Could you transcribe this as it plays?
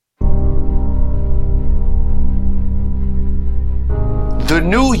The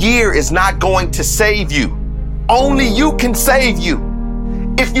new year is not going to save you. Only you can save you.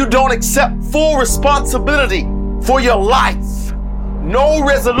 If you don't accept full responsibility for your life, no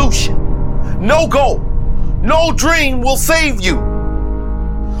resolution, no goal, no dream will save you.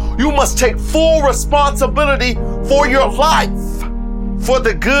 You must take full responsibility for your life, for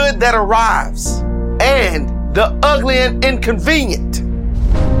the good that arrives and the ugly and inconvenient.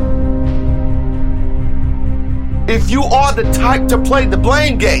 If you are the type to play the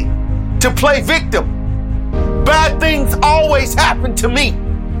blame game, to play victim, bad things always happen to me.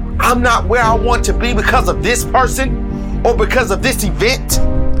 I'm not where I want to be because of this person or because of this event.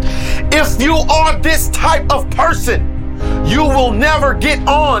 If you are this type of person, you will never get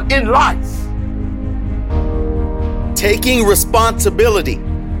on in life. Taking responsibility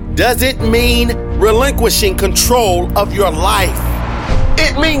doesn't mean relinquishing control of your life.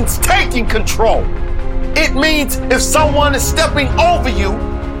 It means taking control. It means if someone is stepping over you,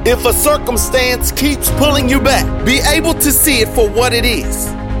 if a circumstance keeps pulling you back, be able to see it for what it is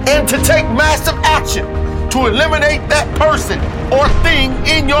and to take massive action to eliminate that person or thing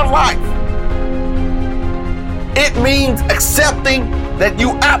in your life. It means accepting that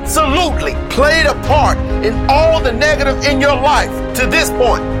you absolutely played a part in all the negative in your life to this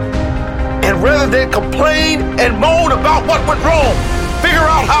point. And rather than complain and moan about what went wrong, figure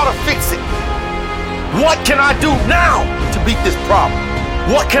out how to fix it. What can I do now to beat this problem?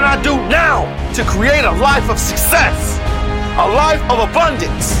 What can I do now to create a life of success? A life of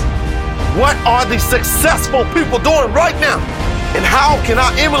abundance? What are the successful people doing right now? And how can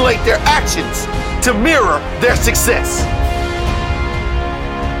I emulate their actions to mirror their success?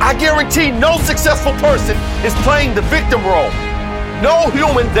 I guarantee no successful person is playing the victim role. No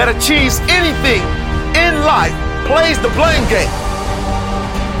human that achieves anything in life plays the blame game.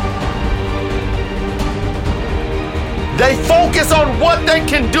 They focus on what they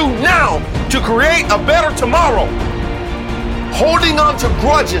can do now to create a better tomorrow. Holding on to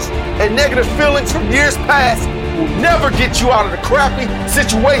grudges and negative feelings from years past will never get you out of the crappy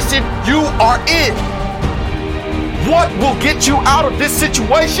situation you are in. What will get you out of this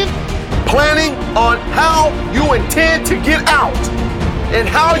situation? Planning on how you intend to get out and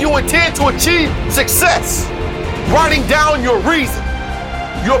how you intend to achieve success. Writing down your reason,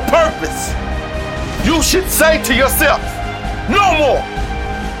 your purpose. You should say to yourself, no more.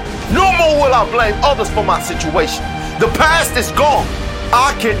 No more will I blame others for my situation. The past is gone.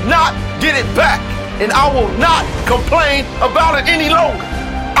 I cannot get it back, and I will not complain about it any longer.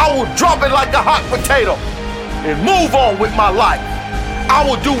 I will drop it like a hot potato and move on with my life. I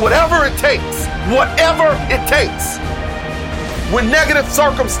will do whatever it takes, whatever it takes. When negative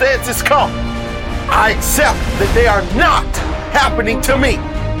circumstances come, I accept that they are not happening to me,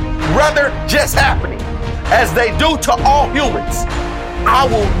 rather just happening, as they do to all humans. I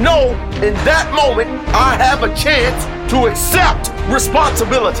will know in that moment I have a chance to accept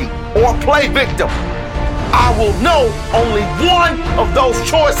responsibility or play victim. I will know only one of those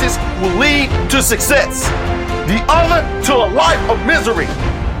choices will lead to success, the other to a life of misery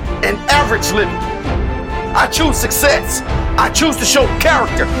and average living. I choose success. I choose to show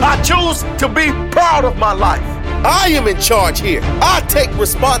character. I choose to be proud of my life. I am in charge here. I take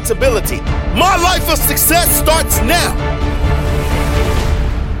responsibility. My life of success starts now.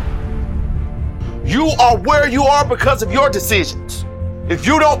 You are where you are because of your decisions. If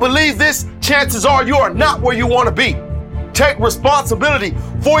you don't believe this, chances are you are not where you want to be. Take responsibility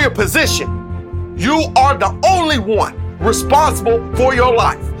for your position. You are the only one responsible for your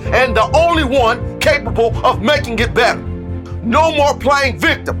life and the only one capable of making it better. No more playing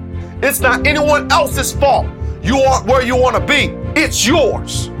victim. It's not anyone else's fault. You are where you want to be. It's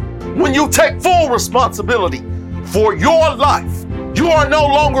yours. When you take full responsibility for your life, you are no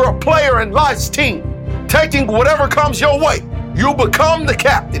longer a player in life's team, taking whatever comes your way. You become the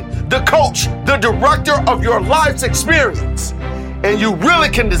captain, the coach, the director of your life's experience, and you really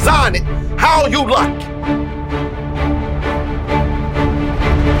can design it how you like.